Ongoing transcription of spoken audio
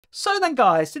So then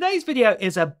guys, today's video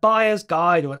is a buyer's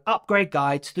guide or an upgrade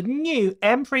guide to the new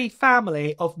M3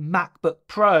 family of MacBook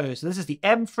Pros. So this is the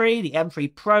M3, the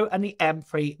M3 Pro and the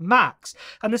M3 Max.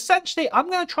 And essentially I'm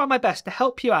going to try my best to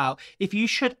help you out if you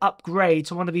should upgrade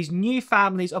to one of these new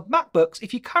families of MacBooks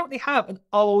if you currently have an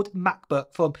old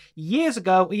MacBook from years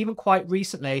ago or even quite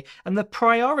recently, and the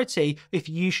priority if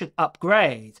you should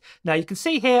upgrade. Now you can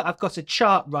see here I've got a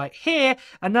chart right here,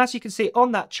 and as you can see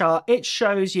on that chart it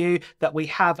shows you that we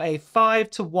have a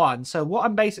 5-to-1. So what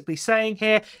I'm basically saying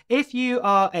here, if you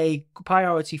are a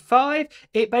priority 5,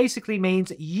 it basically means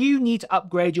that you need to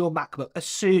upgrade your MacBook as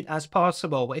soon as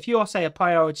possible. But if you're, say, a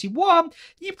priority 1,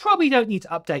 you probably don't need to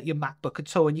update your MacBook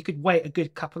at all, and you could wait a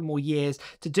good couple more years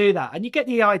to do that. And you get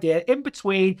the idea. In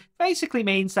between basically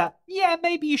means that, yeah,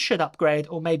 maybe you should upgrade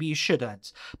or maybe you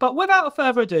shouldn't. But without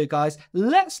further ado, guys,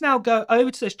 let's now go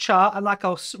over to this chart, and like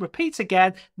I'll repeat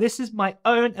again, this is my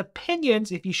own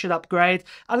opinions if you should upgrade.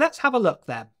 And let's have a look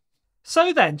then.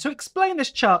 So then, to explain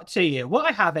this chart to you, what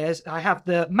I have is I have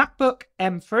the MacBook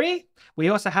M3, we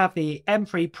also have the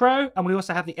M3 Pro, and we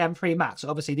also have the M3 Max. So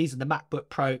obviously these are the MacBook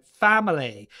Pro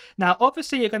family. Now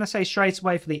obviously you're going to say straight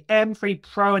away for the M3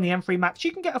 Pro and the M3 Max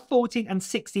you can get a 14 and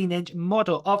 16 inch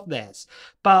model of this,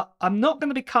 but I'm not going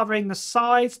to be covering the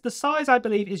size. The size I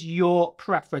believe is your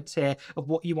preference here of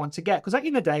what you want to get, because at the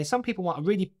end of the day some people want a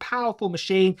really powerful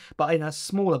machine but in a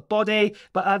smaller body,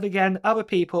 but again other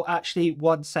people actually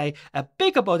want, say, a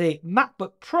bigger body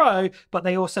MacBook Pro, but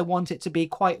they also want it to be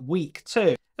quite weak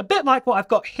too. A bit like what I've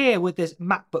got here with this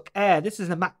MacBook Air. This is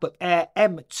a MacBook Air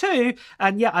M2,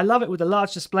 and yeah, I love it with a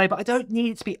large display, but I don't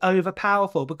need it to be over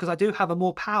powerful because I do have a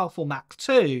more powerful Mac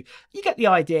too. You get the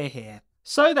idea here.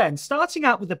 So then, starting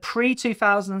out with the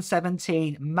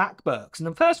pre-2017 MacBooks, and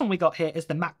the first one we got here is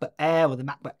the MacBook Air or the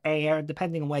MacBook Air,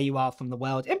 depending on where you are from the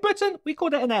world. In Britain, we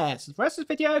called it an Air. So for the rest of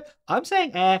the video, I'm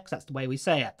saying Air because that's the way we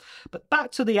say it. But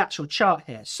back to the actual chart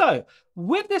here. So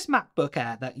with this MacBook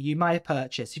Air that you might have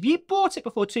purchased, if you bought it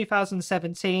before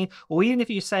 2017, or even if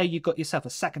you say you got yourself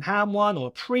a second-hand one or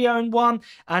a pre-owned one,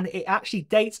 and it actually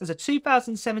dates as a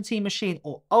 2017 machine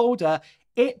or older,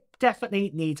 it definitely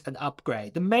needs an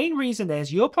upgrade. The main reason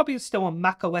is you're probably still on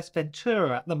macOS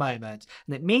Ventura at the moment,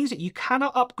 and it means that you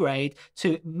cannot upgrade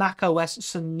to macOS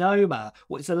Sonoma,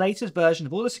 which is the latest version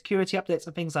of all the security updates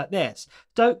and things like this.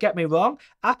 Don't get me wrong,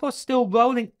 Apple's still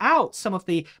rolling out some of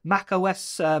the macOS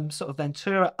sort of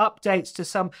Ventura updates to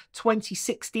some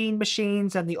 2016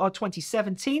 machines and the odd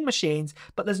 2017 machines,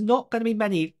 but there's not going to be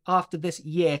many after this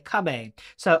year coming.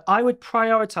 So I would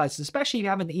prioritize, especially if you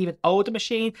have an even older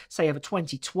machine, say of a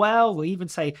 2012 or even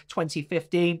say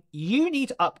 2015, you need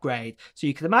to upgrade. So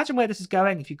you can imagine where this is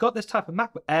going. If you've got this type of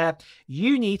MacBook Air,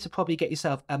 you need to probably get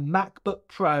yourself a MacBook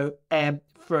Pro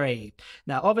M3.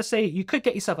 Now obviously you could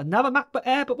get yourself another MacBook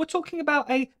Air, but we're talking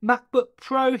about a MacBook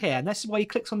Pro here, and this is why you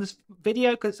clicked on this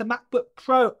video, because it's a MacBook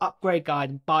Pro upgrade guide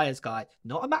and buyer's guide,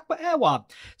 not a MacBook Air one.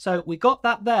 So we got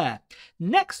that there.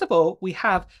 Next of all, we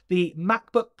have the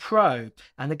MacBook Pro,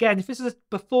 and again, if this is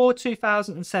before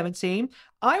 2017,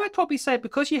 I would probably say,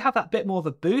 because you have that bit more of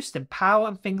a boost in power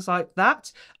and things like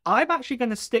that, I'm actually going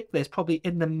to stick this probably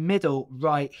in the middle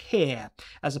right here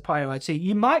as a priority.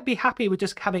 You might be happy with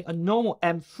just having a normal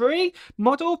M3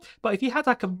 model, but if you had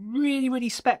like a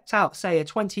really specced out, say a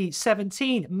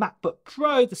 2017 MacBook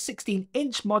Pro, the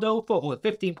 16-inch model, or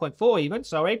 15.4 even,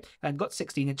 sorry, and got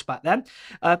 16-inch back then,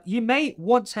 you may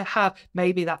want to have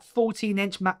maybe that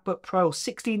 14-inch MacBook Pro,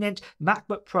 16-inch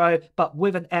MacBook Pro, but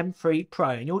with an M3 Pro,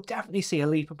 and you'll definitely see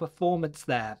a leap of performance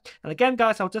there. And again,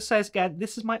 guys, I'll just say this again,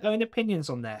 this is my own opinions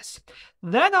on this.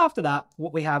 Then after that,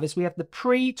 what we have is we have the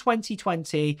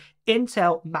pre-2020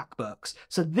 Intel MacBooks.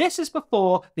 So this is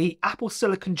before the Apple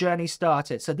Silicon journey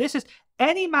started. So this is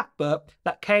any MacBook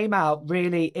that came out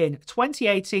really in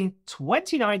 2018,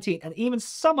 2019, and even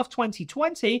some of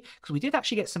 2020, because we did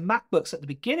actually get some MacBooks at the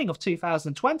beginning of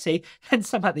 2020 and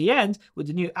some at the end with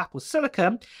the new Apple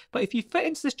Silicon. But if you fit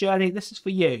into this journey, this is for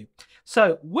you.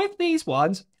 So with these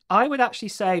ones, I would actually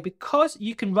say, because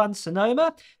you can run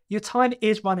Sonoma, your time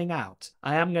is running out.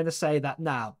 I am going to say that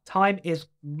now. Time is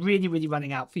really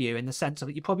running out for you, in the sense of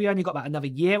that you probably only got about another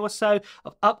year or so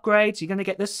of upgrades. You're going to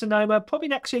get this Sonoma. Probably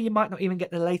next year you might not even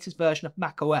get the latest version of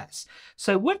macOS.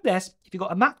 So with this, if you've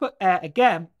got a MacBook Air,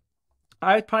 again,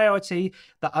 I would priority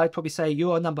that I'd probably say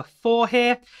you're number 4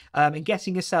 here in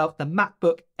getting yourself the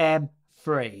MacBook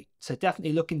M3. So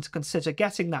definitely looking to consider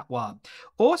getting that one.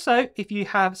 Also, if you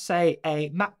have, say, a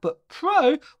MacBook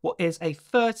Pro, what is a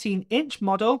 13-inch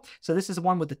model, so this is the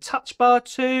one with the touch bar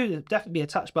too, there'll definitely be a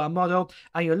touch bar model,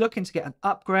 and you're looking to get an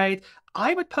upgrade,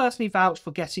 I would personally vouch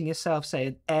for getting yourself, say,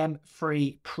 an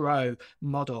M3 Pro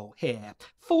model here.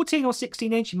 14 or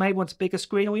 16 inch, you may want a bigger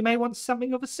screen, or you may want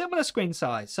something of a similar screen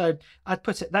size. So I'd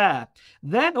put it there.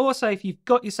 Then also, if you've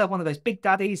got yourself one of those big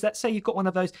daddies, let's say you've got one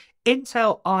of those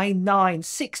Intel i9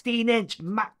 16-inch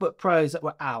MacBook Pros that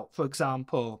were out, for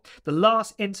example, the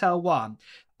last Intel one.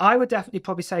 I would definitely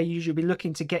probably say you should be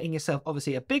looking to getting yourself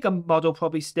obviously a bigger model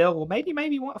probably still, or maybe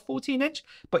you want a 14-inch,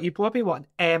 but you probably want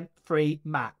an M3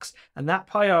 Max. And that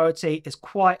priority is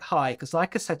quite high because,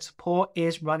 like I said, support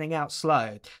is running out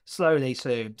slowly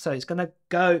soon. So it's going to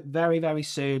go very, very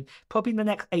soon, probably in the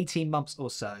next 18 months or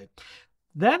so.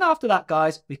 Then after that,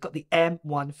 guys, we've got the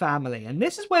M1 family, and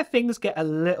this is where things get a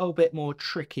little bit more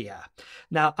trickier.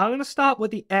 Now, I'm going to start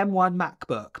with the M1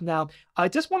 MacBook. Now, I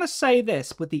just want to say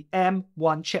this with the M1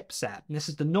 chipset, and this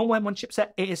is the normal M1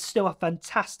 chipset, it is still a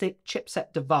fantastic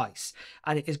chipset device,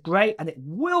 and it is great, and it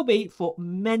will be for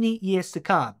many years to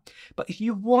come. But if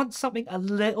you want something a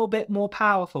little bit more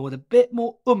powerful, with a bit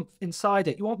more oomph inside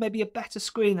it, you want maybe a better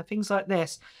screen and things like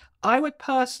this, I would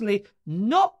personally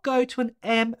not go to an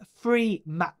M3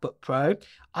 MacBook Pro.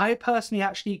 I personally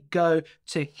actually go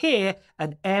to here,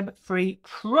 an M3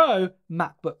 Pro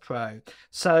MacBook Pro.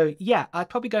 So yeah, I'd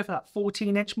probably go for that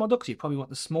 14-inch model because you probably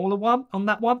want the smaller one on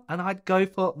that one, and I'd go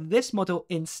for this model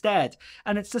instead.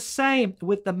 And it's the same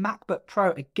with the MacBook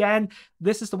Pro. Again,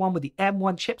 this is the one with the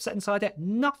M1 chipset inside it.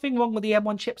 Nothing wrong with the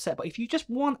M1 chipset, but if you just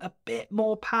want a bit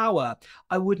more power,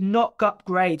 I would not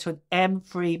upgrade to an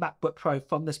M3 MacBook Pro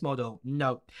from this model.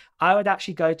 No, I would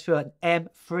actually go to an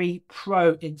M3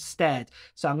 Pro instead.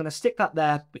 So I'm going to stick that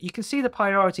there, but you can see the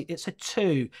priority, it's a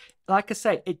 2. Like I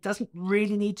say, it doesn't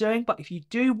really need doing, but if you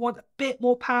do want a bit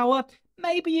more power,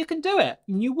 maybe you can do it.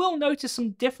 And you will notice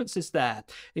some differences there.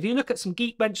 If you look at some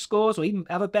Geekbench scores, or even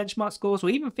other benchmark scores, or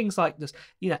even things like this,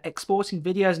 exporting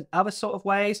videos and other sort of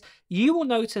ways, you will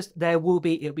notice it'll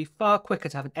be far quicker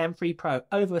to have an M3 Pro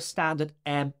over a standard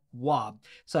M1.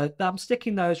 So I'm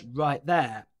sticking those right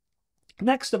there.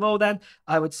 Next of all, then,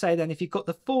 I would say then if you've got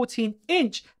the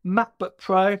 14-inch MacBook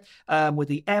Pro with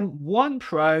the M1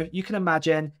 Pro, you can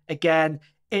imagine, again,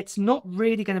 it's not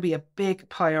really going to be a big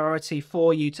priority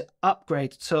for you to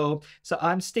upgrade at all. So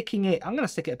I'm going to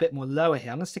stick it a bit more lower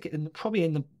here. I'm going to stick it probably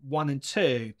in the 1 and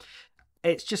 2.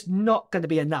 It's just not going to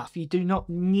be enough. You do not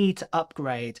need to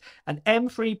upgrade. An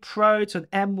M3 Pro to an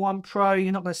M1 Pro,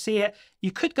 you're not going to see it.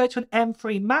 You could go to an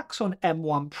M3 Max or an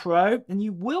M1 Pro, and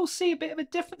you will see a bit of a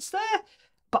difference there.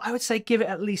 But I would say give it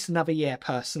at least another year,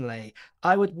 personally.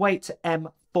 I would wait to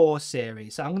M4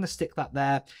 series. So I'm going to stick that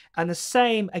there. And the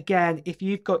same, again, if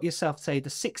you've got yourself, say,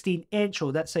 the 16-inch,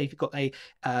 or let's say if you've got a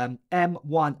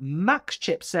M1 Max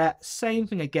chipset, same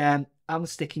thing again. I'm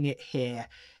sticking it here.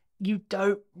 You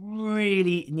don't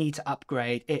really need to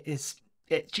upgrade. You're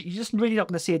just really not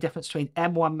going to see a difference between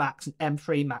M1 Max and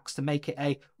M3 Max to make it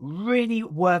a really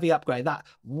worthy upgrade. That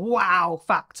wow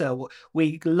factor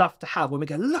we love to have when we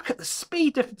go, look at the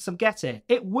speed difference I'm getting.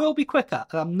 It will be quicker,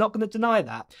 and I'm not going to deny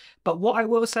that. But what I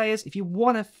will say is, if you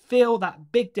want to feel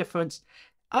that big difference,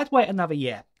 I'd wait another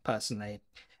year, personally.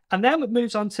 And then it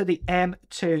moves on to the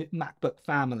M2 MacBook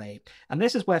family. And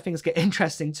this is where things get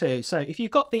interesting too. So if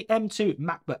you've got the M2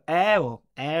 MacBook Air, or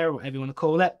whatever you want to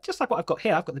call it, just like what I've got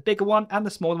here, I've got the bigger one and the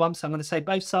smaller one. So I'm going to say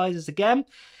both sizes again.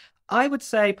 I would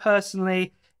say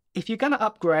personally, if you're going to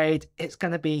upgrade, it's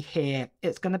going to be here.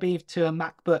 It's going to be to a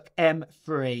MacBook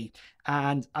M3.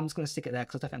 And I'm just going to stick it there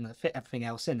because I don't think I'm going to fit everything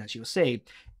else in, as you'll see.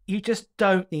 You just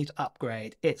don't need to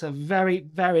upgrade. It's a very,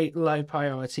 very low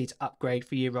priority to upgrade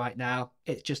for you right now.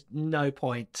 It's just no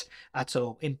point at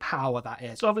all in power, that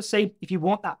is. So obviously, if you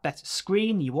want that better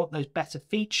screen, you want those better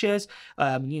features,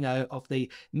 of the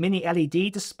mini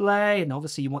LED display, and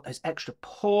obviously you want those extra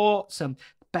ports and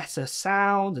better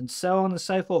sound and so on and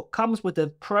so forth, comes with the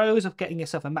pros of getting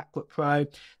yourself a MacBook Pro,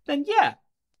 then yeah,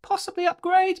 possibly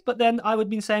upgrade. But then I would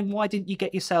be saying, why didn't you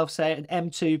get yourself, say, an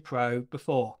M2 Pro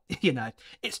before?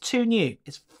 It's too new.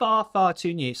 It's far, far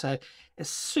too new. So it's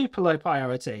super low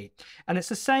priority. And it's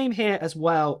the same here as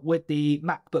well with the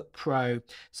MacBook Pro.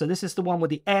 So this is the one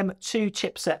with the M2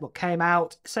 chipset that came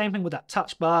out. Same thing with that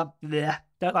touch bar. Blech,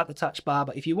 don't like the touch bar,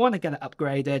 but if you want to get it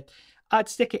upgraded, I'd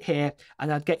stick it here,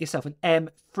 and I'd get yourself an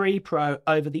M3 Pro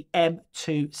over the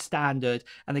M2 standard.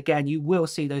 And again, you will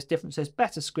see those differences,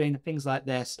 better screen and things like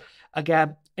this.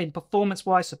 Again, in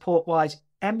performance-wise, support-wise,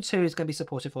 M2 is going to be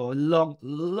supported for a long,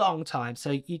 long time,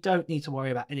 so you don't need to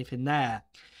worry about anything there.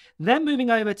 Then moving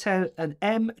over to an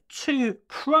M2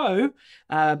 Pro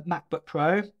MacBook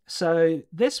Pro. So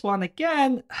this one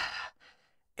again,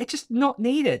 it's just not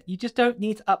needed. You just don't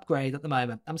need to upgrade at the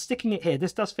moment. I'm sticking it here.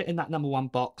 This does fit in that number 1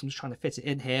 box. I'm just trying to fit it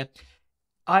in here.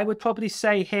 I would probably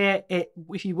say here,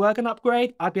 if you were going to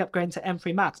upgrade, I'd be upgrading to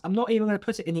M3 Max. I'm not even going to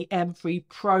put it in the M3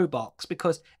 Pro box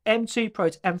because M2 Pro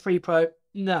to M3 Pro,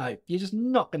 no, you're just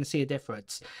not going to see a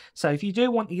difference. So if you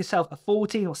do want yourself a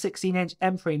 14 or 16-inch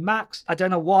M3 Max, I don't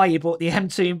know why you bought the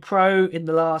M2 Pro in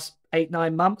the last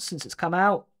 8-9 months since it's come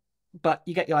out, but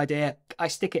you get the idea. I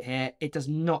stick it here. It does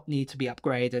not need to be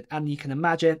upgraded. And you can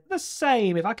imagine the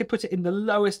same. If I could put it in the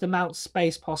lowest amount of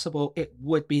space possible, it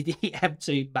would be the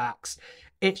M2 Max.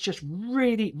 It's just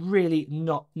really, really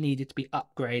not needed to be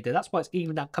upgraded. That's why it's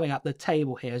even now coming out the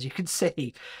table here, as you can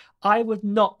see. I would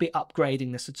not be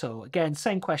upgrading this at all. Again,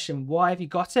 same question. Why have you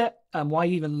got it? And why are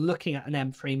you even looking at an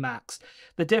M3 Max?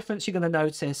 The difference you're going to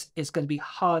notice is going to be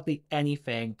hardly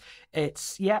anything.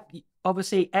 It's, yeah,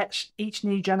 obviously each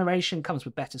new generation comes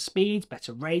with better speeds,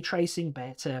 better ray tracing,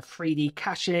 better 3D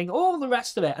caching, all the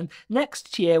rest of it. And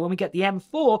next year, when we get the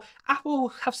M4, Apple will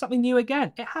have something new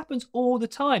again. It happens all the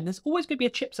time. There's always going to be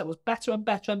a chipset that was better and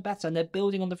better and better, and they're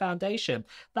building on the foundation.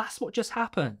 That's what just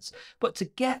happens. But to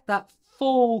get that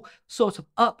full sort of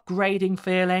upgrading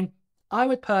feeling, I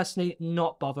would personally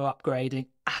not bother upgrading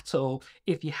at all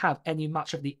if you have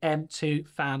much of the M2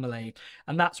 family.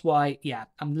 And that's why, yeah,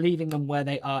 I'm leaving them where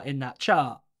they are in that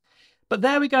chart. But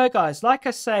there we go, guys. Like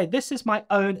I say, this is my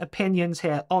own opinions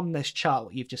here on this chart,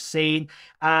 what you've just seen.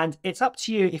 And it's up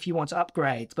to you if you want to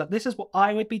upgrade. But this is what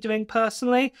I would be doing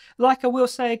personally. Like I will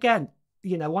say again,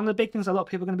 you know, one of the big things a lot of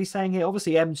people are going to be saying here,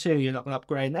 obviously M2, you're not going to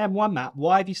upgrade. And M1 Mac,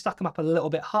 why have you stuck them up a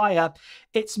little bit higher?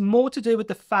 It's more to do with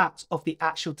the fact of the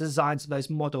actual designs of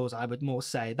those models, I would more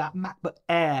say. That MacBook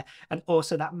Air and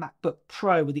also that MacBook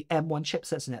Pro with the M1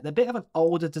 chipsets in it. They're a bit of an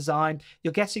older design.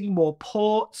 You're getting more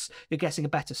ports. You're getting a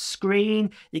better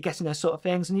screen. You're getting those sort of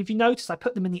things. And if you notice, I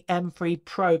put them in the M3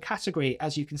 Pro category,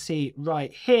 as you can see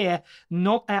right here,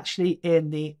 not actually in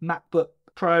the MacBook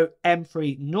Pro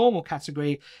M3 normal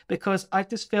category, because I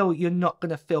just feel you're not going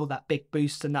to feel that big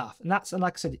boost enough. And that's, and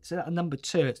like I said, it's at number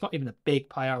 2. It's not even a big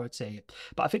priority.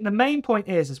 But I think the main point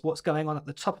is what's going on at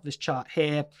the top of this chart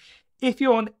here. If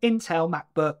you're on Intel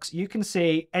MacBooks, you can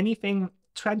see anything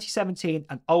 2017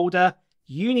 and older,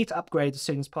 you need to upgrade as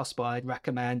soon as possible, I'd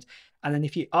recommend. And then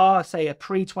if you are, say, a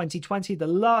pre-2020, the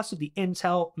last of the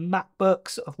Intel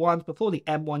MacBooks of ones before the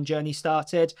M1 journey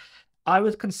started, I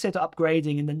would consider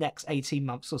upgrading in the next 18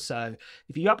 months or so.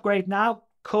 If you upgrade now,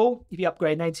 cool. If you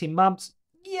upgrade in 18 months,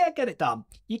 yeah, get it done.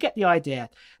 You get the idea.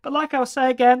 But like I will say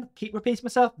again, keep repeating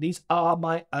myself, these are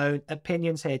my own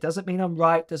opinions here. Doesn't mean I'm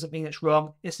right, doesn't mean it's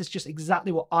wrong. This is just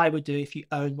exactly what I would do if you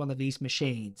own one of these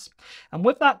machines. And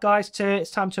with that, guys, too, it's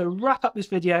time to wrap up this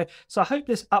video. So I hope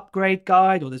this upgrade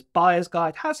guide or this buyer's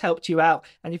guide has helped you out.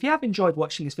 And if you have enjoyed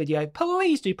watching this video,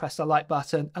 please do press the like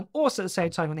button. And also at the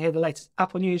same time, when you hear the latest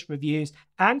Apple news, reviews,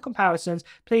 and comparisons,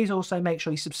 please also make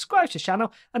sure you subscribe to the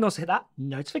channel and also hit that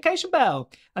notification bell.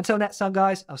 Until next time,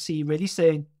 guys, I'll see you really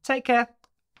soon. Take care.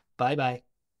 Bye-bye.